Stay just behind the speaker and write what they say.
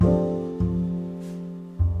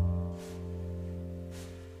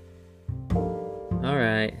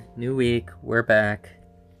New week, we're back.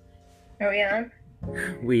 Are we on?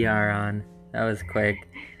 We are on. That was quick.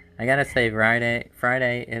 I gotta say,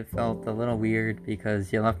 Friday, it felt a little weird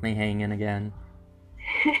because you left me hanging again.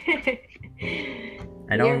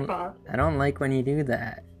 Your fault. I don't like when you do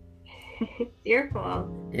that. It's your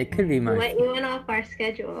fault. It could be my fault. You went off our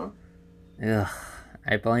schedule. Ugh.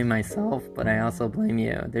 I blame myself, but I also blame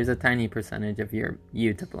you. There's a tiny percentage of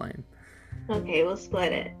you to blame. Okay, we'll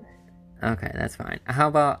split it. Okay, that's fine. How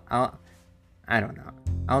about I don't know.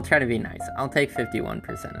 I'll try to be nice. I'll take 51%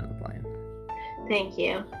 of the blame. Thank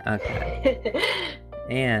you. Okay.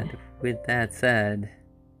 And with that said,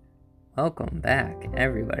 welcome back,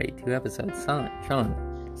 everybody, to episode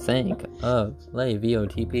Sync of Lay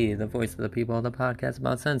VOTP, the voice of the people, the podcast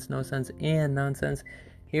about sense, no sense, and nonsense.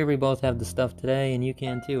 Here we both have the stuff today, and you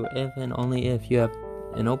can too, if and only if you have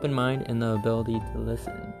an open mind and the ability to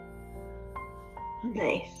listen.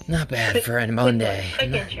 Nice. Not bad for a Monday.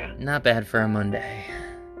 Quick intro. Not bad for a Monday.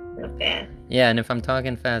 Not bad. Yeah, and if I'm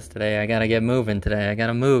talking fast today, I gotta get moving today. I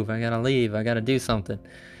gotta move, I gotta leave, I gotta do something.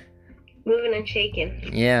 Moving and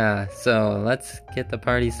shaking. Yeah, so let's get the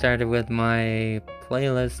party started with my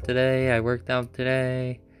playlist today. I worked out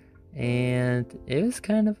today, and it was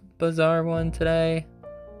kind of a bizarre one today.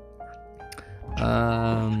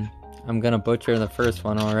 I'm gonna butcher the first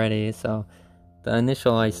one already, so the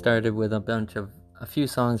initial I started with a few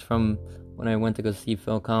songs from when I went to go see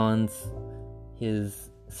Phil Collins,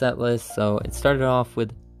 his set list. So it started off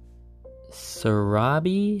with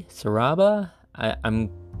Saraba,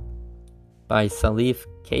 I'm by Salif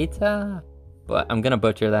Keita, but I'm gonna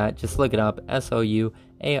butcher that. Just look it up. Souareba.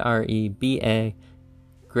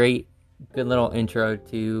 Great, good little intro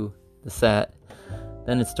to the set.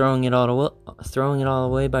 Then it's Throwing It All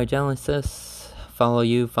Away by Genesis. Follow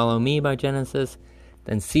You, Follow Me by Genesis.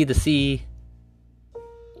 Then See the Sea,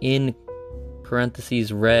 in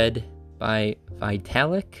parentheses Red by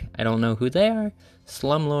Vitalik. I don't know who they are.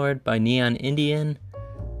 Slumlord by Neon Indian.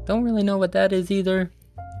 Don't really know what that is either.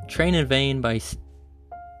 Train in Vain by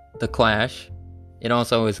The Clash. It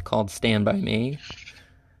also is called Stand By Me.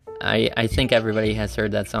 I think everybody has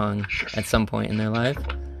heard that song at some point in their life.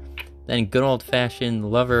 Then Good Old Fashioned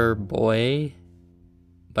Lover Boy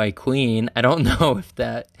by Queen. I don't know if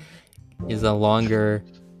that is a longer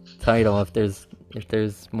title, if there's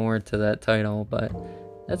more to that title, but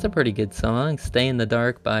that's a pretty good song. Stay in the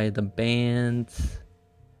Dark by the band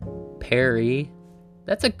Perry.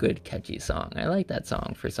 That's a good, catchy song. I like that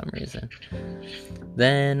song for some reason.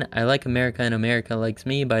 Then I Like America and America Likes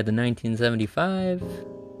Me by the 1975.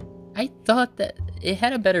 I thought that it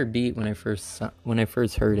had a better beat when I first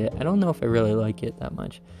heard it. I don't know if I really like it that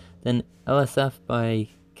much. Then LSF by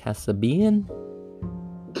Kasabian.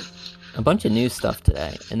 A bunch of new stuff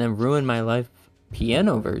today. And then Ruin My Life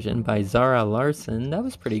piano version by Zara Larsson. That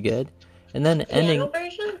was pretty good. And then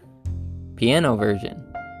Piano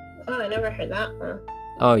version. Oh, I never heard that one.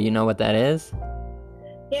 Oh, you know what that is?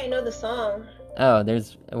 Yeah, I know the song. Oh,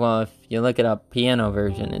 if you look it up, piano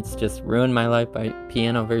version, it's just Ruin My Life by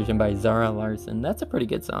piano version by Zara Larsson. That's a pretty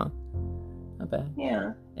good song. Not bad.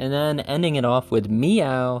 Yeah. And then ending it off with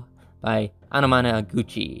Meow by Anamana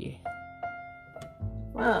Gucci.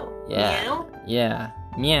 Wow. Yeah. Meow? Yeah.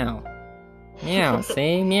 Meow. Meow.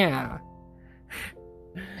 Say meow.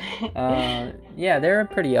 Yeah, they're a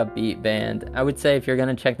pretty upbeat band. I would say if you're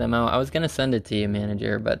gonna check them out, I was gonna send it to you,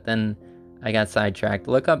 manager, but then I got sidetracked.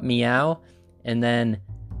 Look up Meow, and then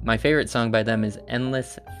my favorite song by them is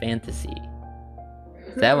Endless Fantasy.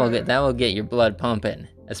 That will get your blood pumping,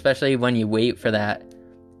 especially when you wait for that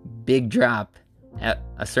big drop at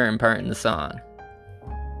a certain part in the song.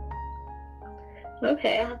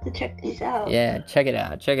 Okay, I'll have to check these out. Yeah, check it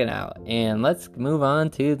out. And let's move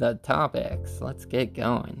on to the topics. Let's get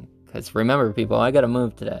going. Because remember, people, I gotta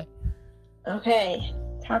move today. Okay,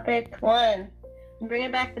 topic 1. I'm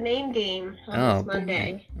bringing back the name game on this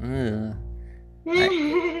Monday.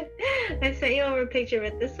 I sent you over a picture,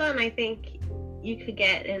 but this one I think you could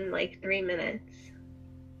get in like 3 minutes.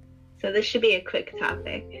 So this should be a quick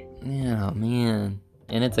topic. Yeah, man.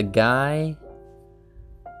 And it's a guy?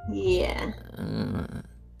 Yeah.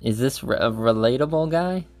 Is this a relatable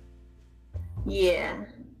guy? Yeah.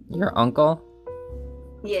 Your uncle?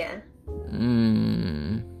 Yeah.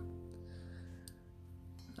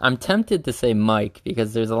 I'm tempted to say Mike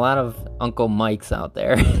because there's a lot of Uncle Mikes out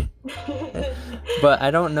there. But I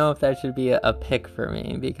don't know if that should be a pick for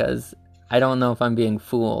me because I don't know if I'm being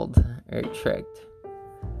fooled or tricked.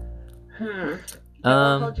 I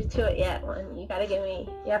won't hold you to it yet. You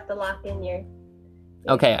have to lock in your...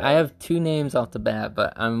 Okay, I have 2 names off the bat,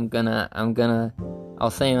 but I'll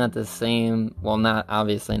say them at the same, well,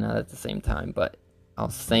 obviously not at the same time, but I'll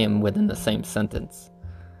say them within the same sentence.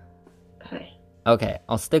 Okay. Okay,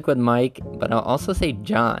 I'll stick with Mike, but I'll also say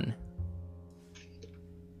John.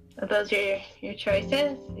 Are those your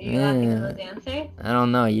choices? Are you locking in those answers? I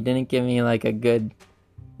don't know. You didn't give me like a good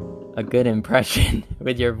impression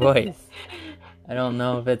with your voice. I don't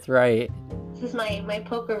know if it's right. This is my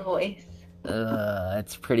poker voice.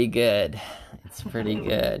 It's pretty good. It's pretty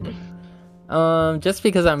good. Just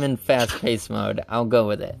because I'm in fast-paced mode, I'll go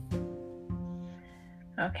with it.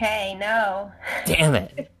 Okay, no. Damn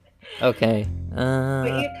it. Okay.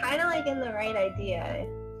 But you're kind of like in the right idea.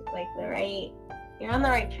 Like you're on the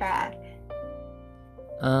right track.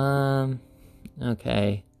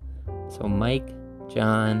 Okay. So Mike,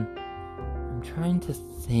 John. I'm trying to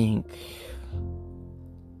think.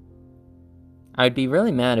 I'd be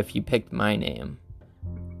really mad if you picked my name.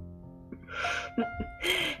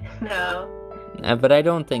 No. But I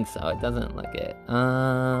don't think so. It doesn't look it.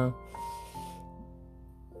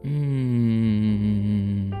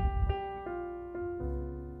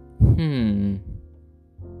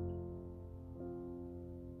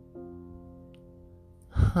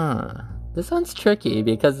 This one's tricky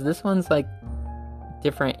because this one's like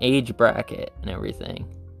different age bracket and everything,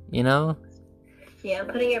 you know? Yeah, I'm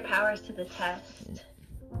putting your powers to the test.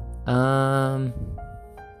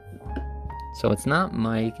 So it's not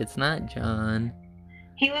Mike, it's not John.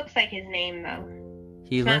 He looks like his name though.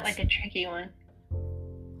 It's not like a tricky one.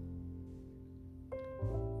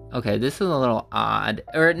 Okay, this is a little odd.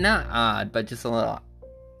 Or not odd, but just a little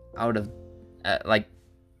out of,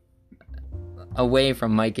 away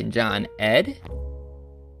from Mike and John. Ed?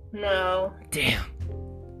 No. Damn.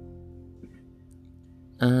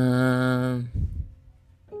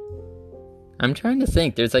 I'm trying to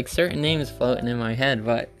think. There's like certain names floating in my head,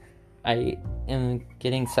 but I am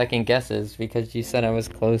getting second guesses because you said I was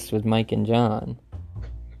close with Mike and John.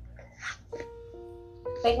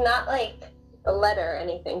 Like not like a letter or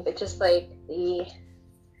anything, but just like the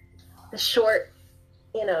short,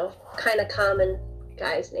 kind of common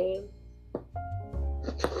guy's name.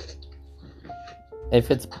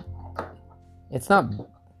 If it's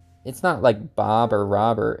not like Bob or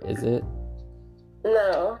Robert, is it?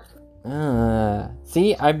 No.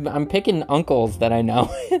 See, I'm picking uncles that I know.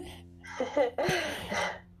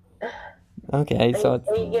 Okay, so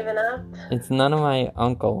are you giving up? It's none of my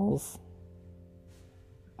uncles.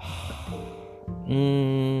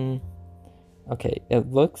 Okay,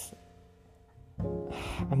 it looks.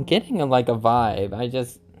 I'm getting a vibe. I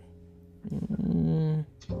just. Now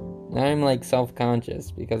I'm like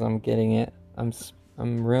self-conscious because I'm getting it. I'm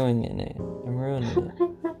ruining it. I'm ruining it.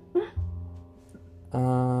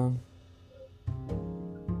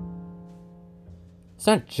 It's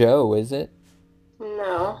not Joe, is it?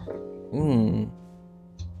 No.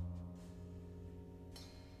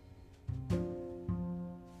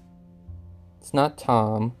 It's not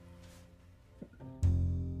Tom.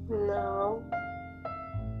 No.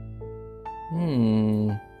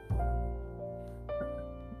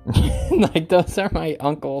 Like those are my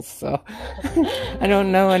uncles, so I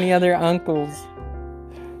don't know any other uncles.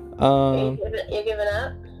 You're giving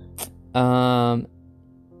up?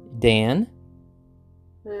 Dan?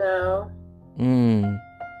 No.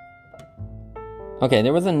 Okay,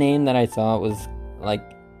 there was a name that I thought was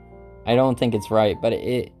I don't think it's right, but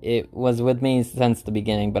it was with me since the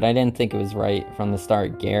beginning, but I didn't think it was right from the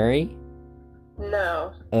start. Gary?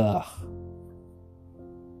 No. Ugh.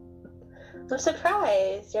 I'm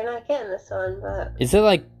surprised you're not getting this one, but... Is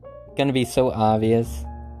it gonna be so obvious?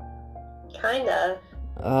 Kind of.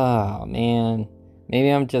 Oh, man.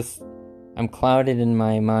 Maybe I'm clouded in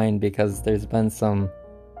my mind because there's been some...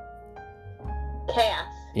 chaos.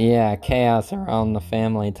 Yeah, chaos around the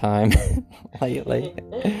family time lately.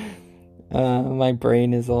 My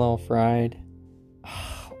brain is a little fried.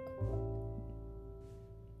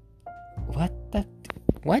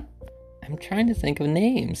 What? I'm trying to think of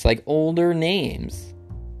names, older names.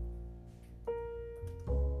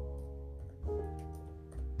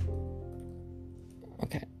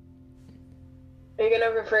 Okay. Are you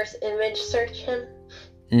gonna reverse image search him?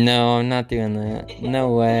 No, I'm not doing that.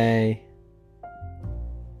 No way.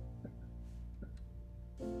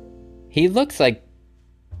 He looks like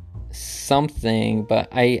something, but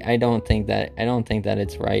I don't think that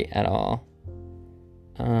it's right at all.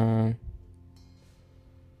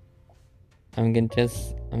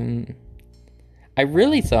 I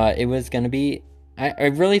really thought it was gonna be. I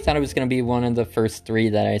really thought it was gonna be one of the first three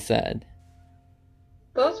that I said.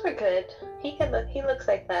 Those were good. He looks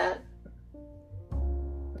like that.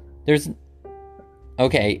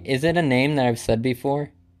 Okay, is it a name that I've said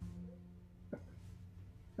before?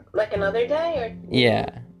 Like Another Day, or? Yeah,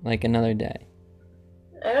 like Another Day.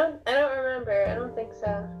 I don't remember. I don't think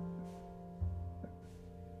so.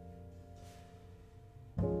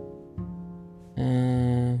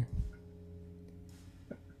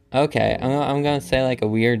 Okay, I'm gonna say like a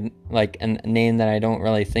weird, like a name that I don't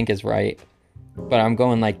really think is right, but I'm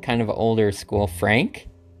going like kind of older school. Frank?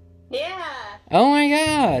 Yeah. Oh my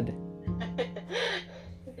god!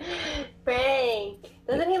 Frank.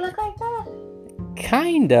 Doesn't he look like that?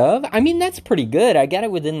 Kind of. I mean, that's pretty good. I got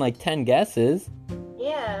it within like 10 guesses.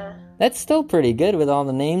 Yeah. That's still pretty good with all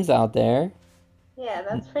the names out there. Yeah,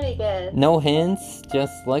 that's pretty good. No hints,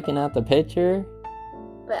 just looking at the picture.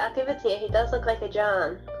 But I'll give it to you. He does look like a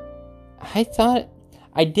John.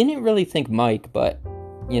 I didn't really think Mike, but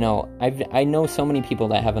you know, I know so many people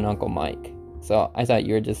that have an Uncle Mike, so I thought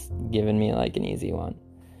you were just giving me like an easy one.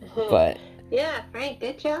 But yeah, Frank,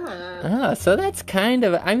 good job. So that's kind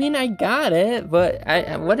of. I mean, I got it, but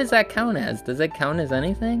what does that count as? Does it count as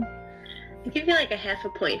anything? I'll give you like a half a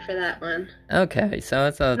point for that one. Okay, so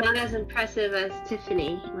it's not as impressive as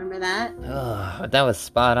Tiffany. Remember that? Oh, that was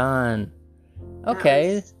spot on.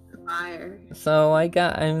 Okay. That was fire. So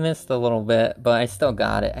I missed a little bit, but I still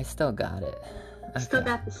got it. Okay. Still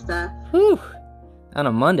got the stuff. Whew. On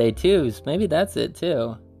a Monday too. Maybe that's it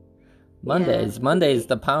too. Mondays,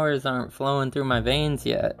 the powers aren't flowing through my veins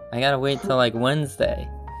yet. I gotta wait till like Wednesday.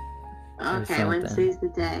 Okay, Wednesday's the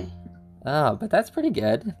day. Oh, but that's pretty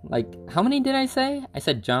good. Like, how many did I say? I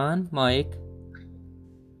said John, Mike,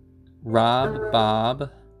 Rob,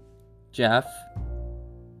 Bob, Jeff.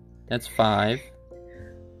 That's 5.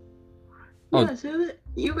 Yeah, so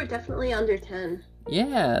you were definitely under 10.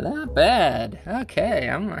 Yeah, not bad. Okay,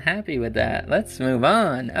 I'm happy with that. Let's move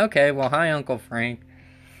on. Okay, well, hi, Uncle Frank.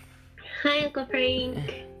 Hi, Uncle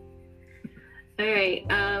Frank. Alright,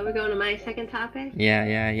 we're going to my second topic?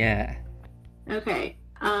 Yeah. Okay,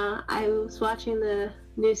 I was watching the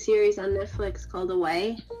new series on Netflix called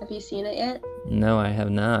Away. Have you seen it yet? No, I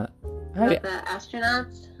have not. About the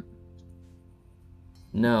astronauts?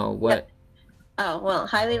 No, what? Oh, well,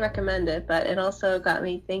 highly recommended, but it also got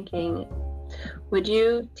me thinking, would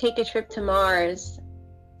you take a trip to Mars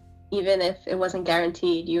even if it wasn't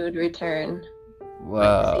guaranteed you would return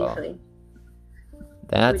safely?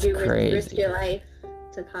 That's crazy. Would you risk your life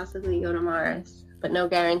to possibly go to Mars, but no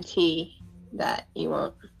guarantee that you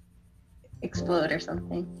won't explode or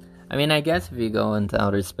something? I mean, I guess if you go into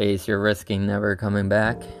outer space, you're risking never coming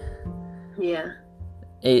back. Yeah.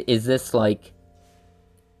 Is this like...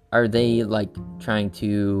 Are they like trying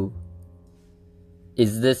to...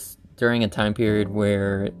 Is this during a time period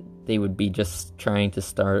where they would be just trying to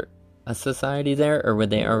start a society there, or would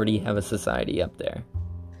they already have a society up there?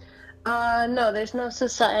 No, there's no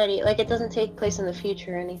society. Like, it doesn't take place in the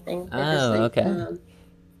future or anything. Okay.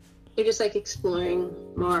 They're just like exploring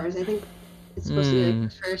Mars. I think it's supposed to be like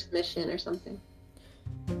the first mission or something.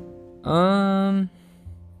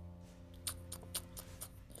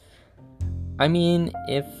 I mean,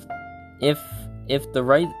 if the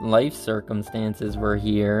right life circumstances were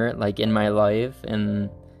here, like in my life, and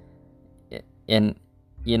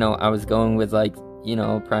you know, I was going with like, you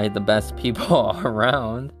know, probably the best people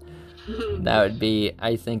around, that would be,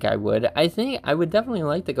 I think I would definitely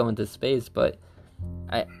like to go into space, but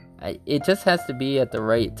it just has to be at the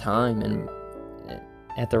right time and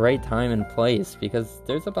place, because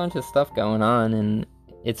there's a bunch of stuff going on and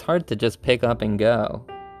it's hard to just pick up and go.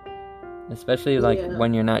 Especially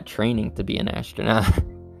when you're not training to be an astronaut.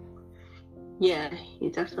 Yeah, you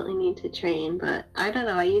definitely need to train, but I don't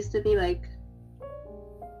know, I used to be like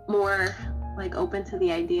more like open to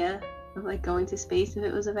the idea of like going to space if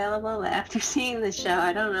it was available, but after seeing the show,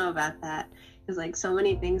 I don't know about that, because like so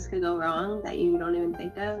many things could go wrong that you don't even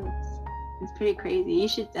think of. It's pretty crazy. You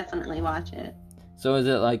should definitely watch it. So is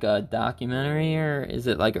it like a documentary, or is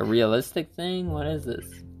it like a realistic thing? What is this?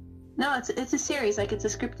 No, it's a series. Like, it's a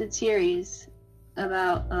scripted series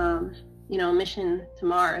about you know, a mission to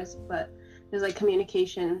Mars, but there's like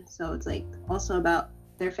communication, so it's like also about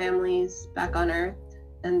their families back on Earth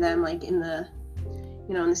and them like in the,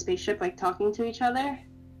 you know, in the spaceship, like talking to each other.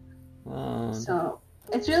 So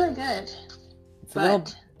it's really good. Some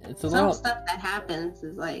stuff that happens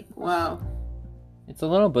is like, wow. It's a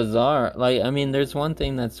little bizarre. Like, I mean, there's one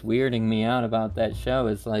thing that's weirding me out about that show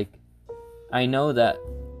is like, I know that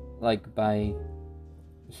like by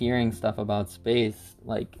hearing stuff about space,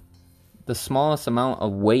 like the smallest amount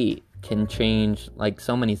of weight can change like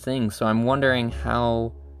so many things. So I'm wondering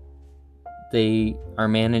how they are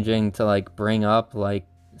managing to like bring up like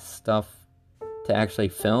stuff to actually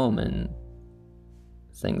film and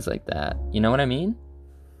things like that. You know what I mean?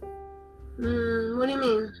 What do you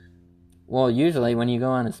mean? Well, usually when you go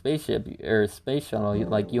on a spaceship or a space shuttle,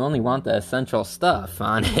 you only want the essential stuff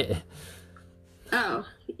on it. Oh,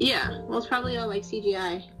 yeah. Well, it's probably all like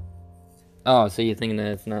CGI. Oh, so you think that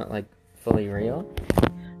it's not like fully real?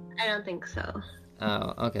 I don't think so.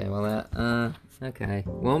 Oh, okay. Well, okay.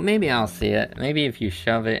 Well, maybe I'll see it. Maybe if you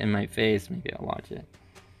shove it in my face, maybe I'll watch it.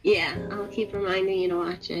 Yeah, I'll keep reminding you to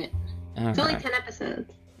watch it. It's only 10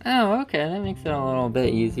 episodes. Oh, okay. That makes it a little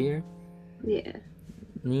bit easier. Yeah.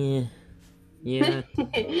 Yeah.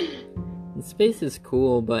 Space is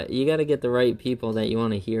cool, but you gotta get the right people that you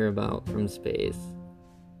want to hear about from space.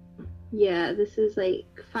 Yeah, this is like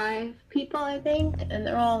 5 people, I think, and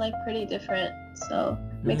they're all like pretty different, so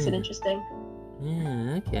makes it interesting.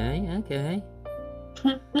 Yeah, okay.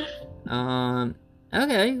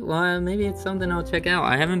 Okay, well, maybe it's something I'll check out.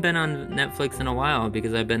 I haven't been on Netflix in a while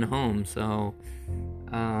because I've been home, so,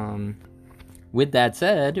 with that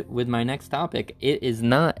said, with my next topic, it is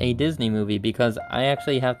not a Disney movie because I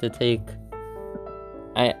actually have to take,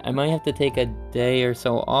 I might have to take a day or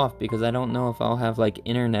so off because I don't know if I'll have, like,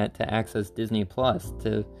 internet to access Disney Plus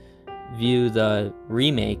to view the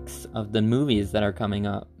remakes of the movies that are coming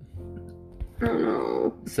up. Oh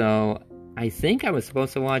no. So, I think I was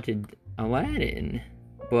supposed to watch Aladdin,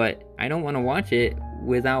 but I don't want to watch it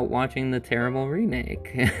without watching the terrible remake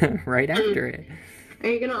right after it. Are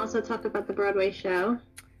you gonna also talk about the Broadway show?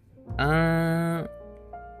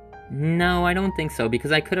 No, I don't think so,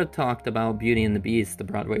 because I could have talked about Beauty and the Beast, the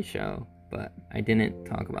Broadway show, but I didn't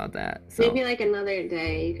talk about that. So. Maybe like another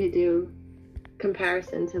day you could do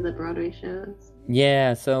comparison to the Broadway shows.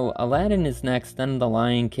 Yeah, so Aladdin is next, then The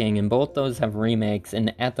Lion King, and both those have remakes,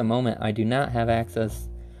 and at the moment I do not have access,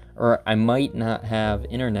 or I might not have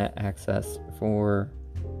internet access for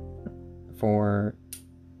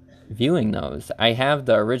viewing those. I have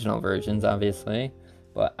the original versions, obviously,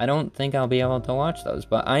 but I don't think I'll be able to watch those.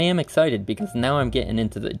 But I am excited because now I'm getting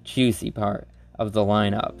into the juicy part of the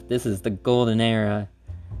lineup. This is the golden era,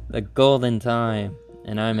 the golden time,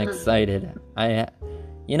 and I'm excited.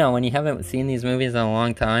 When you haven't seen these movies in a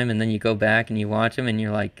long time and then you go back and you watch them and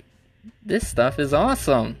you're like, this stuff is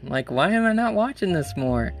awesome. Like, why am I not watching this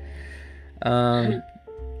more?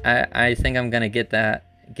 I think I'm gonna get that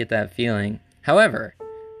feeling. However,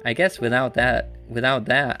 I guess without that,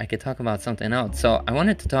 I could talk about something else. So I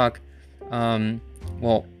wanted to talk, the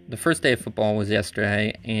first day of football was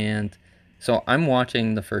yesterday, and so I'm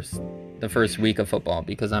watching the first week of football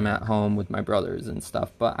because I'm at home with my brothers and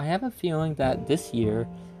stuff. But I have a feeling that this year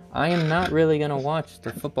I am not really gonna watch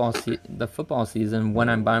the football season when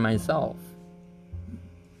I'm by myself.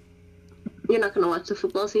 You're not gonna watch the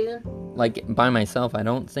football season? Like, by myself, I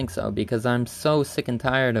don't think so, because I'm so sick and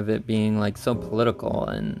tired of it being, like, so political,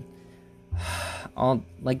 and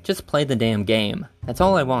just play the damn game. That's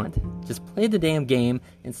all I want. Just play the damn game,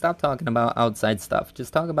 and stop talking about outside stuff.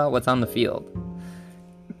 Just talk about what's on the field.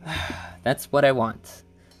 That's what I want.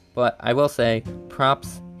 But I will say,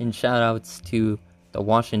 props and shout-outs to the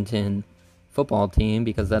Washington football team,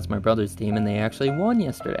 because that's my brother's team, and they actually won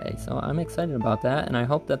yesterday, so I'm excited about that, and I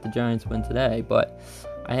hope that the Giants win today. But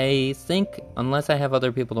I think, unless I have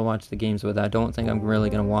other people to watch the games with, I don't think I'm really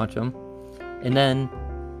going to watch them. And then,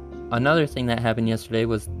 another thing that happened yesterday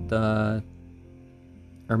was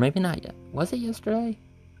or maybe not yet. Was it yesterday?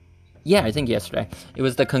 Yeah, I think yesterday. It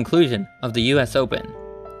was the conclusion of the U.S. Open.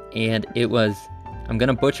 And it was, I'm going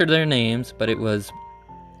to butcher their names, but it was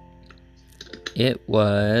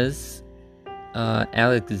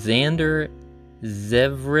Alexander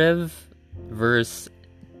Zverev versus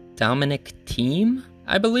Dominic Thiem,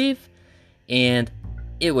 I believe. And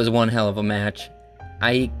it was one hell of a match.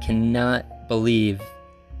 I cannot believe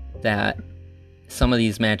that some of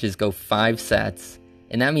these matches go 5 sets,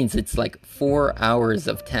 and that means it's like 4 hours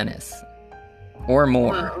of tennis or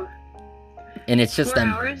more. Wow. And it's just 4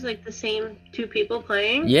 hours, like the same 2 people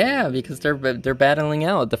playing? Yeah, because they're battling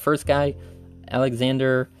out. The first guy,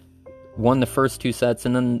 Alexander, won the first 2 sets,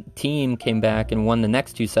 and then Thiem came back and won the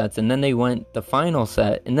next 2 sets, and then they went the final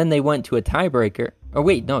set, and then they went to a tiebreaker. Oh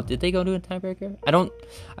wait, no, did they go to a tiebreaker? I don't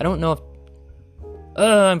know if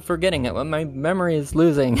I'm forgetting it. My memory is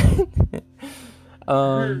losing.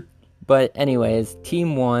 But anyways,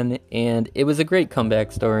 Thiem won, and it was a great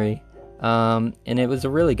comeback story. And it was a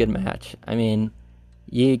really good match. I mean,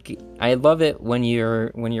 I love it when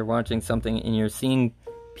you're watching something and you're seeing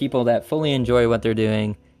people that fully enjoy what they're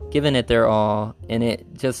doing, giving it their all, and it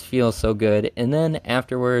just feels so good. And then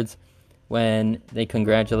afterwards, when they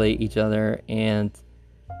congratulate each other, and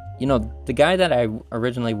the guy that I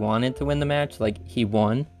originally wanted to win the match, like, he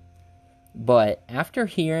won. But after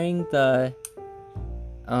hearing the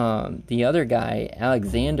the other guy,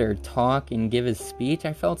 Alexander, talk and give his speech,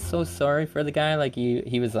 I felt so sorry for the guy. Like,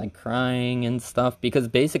 he was, like, crying and stuff, because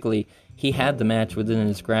basically he had the match within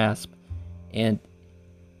his grasp, and,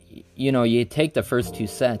 you know, you take the first 2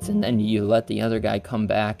 sets, and then you let the other guy come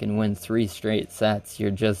back and win 3 straight sets.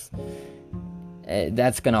 You're just...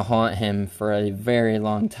 that's gonna haunt him for a very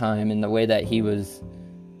long time, and the way that he was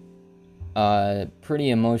pretty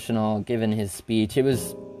emotional given his speech. It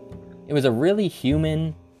was a really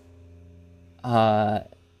human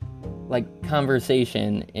like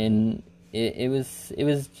conversation, and it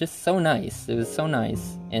was just so nice. It was so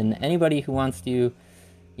nice. And anybody who wants to,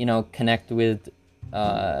 you know, connect with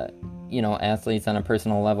you know, athletes on a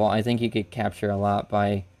personal level, I think you could capture a lot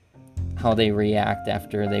by how they react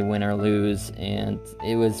after they win or lose. And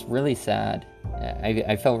it was really sad.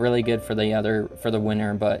 I felt really good for the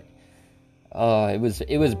winner, but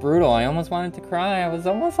it was brutal. I almost wanted to cry. I was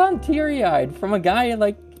almost on teary-eyed from a guy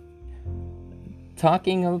like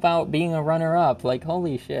talking about being a runner-up. Like,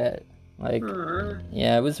 holy shit. Like,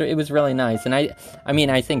 yeah, it was really nice. And I mean,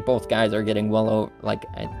 I think both guys are getting well over, like,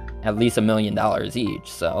 at least $1 million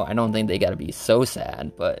each. So I don't think they got to be so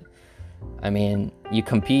sad. But I mean, you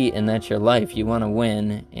compete, and that's your life. You want to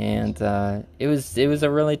win, and it was a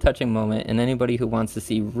really touching moment. And anybody who wants to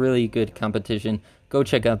see really good competition, go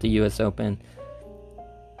check out the U.S. Open.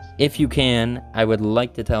 If you can, I would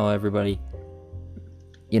like to tell everybody,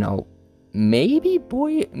 you know, maybe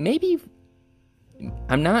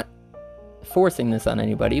I'm not forcing this on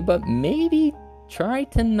anybody, but maybe try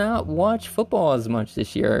to not watch football as much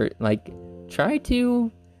this year. Like, try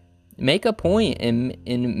to make a point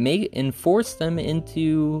and force them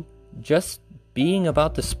into just being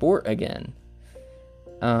about the sport again.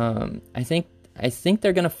 I think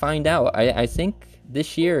they're gonna find out. I think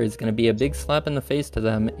this year is gonna be a big slap in the face to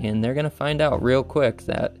them, and they're gonna find out real quick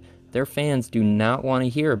that their fans do not want to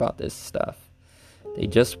hear about this stuff. They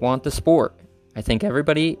just want the sport. I think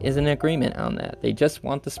everybody is in agreement on that. They just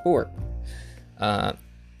want the sport.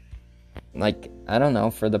 Like, I don't know,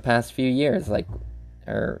 for the past few years, like,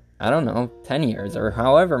 or I don't know, 10 years or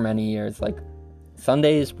however many years, like,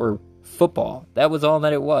 Sundays were football. That was all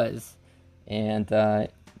that it was. And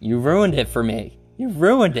you ruined it for me. You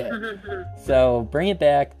ruined it. So bring it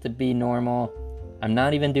back to be normal. I'm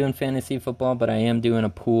not even doing fantasy football, but I am doing a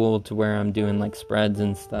pool to where I'm doing, like, spreads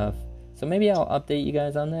and stuff. So maybe I'll update you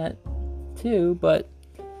guys on that too. But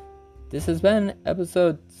this has been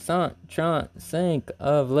episode 5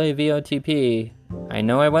 of Le VOTP. I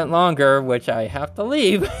know I went longer, which I have to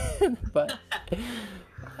leave, but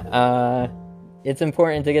it's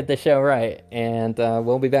important to get the show right, and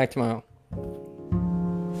we'll be back tomorrow.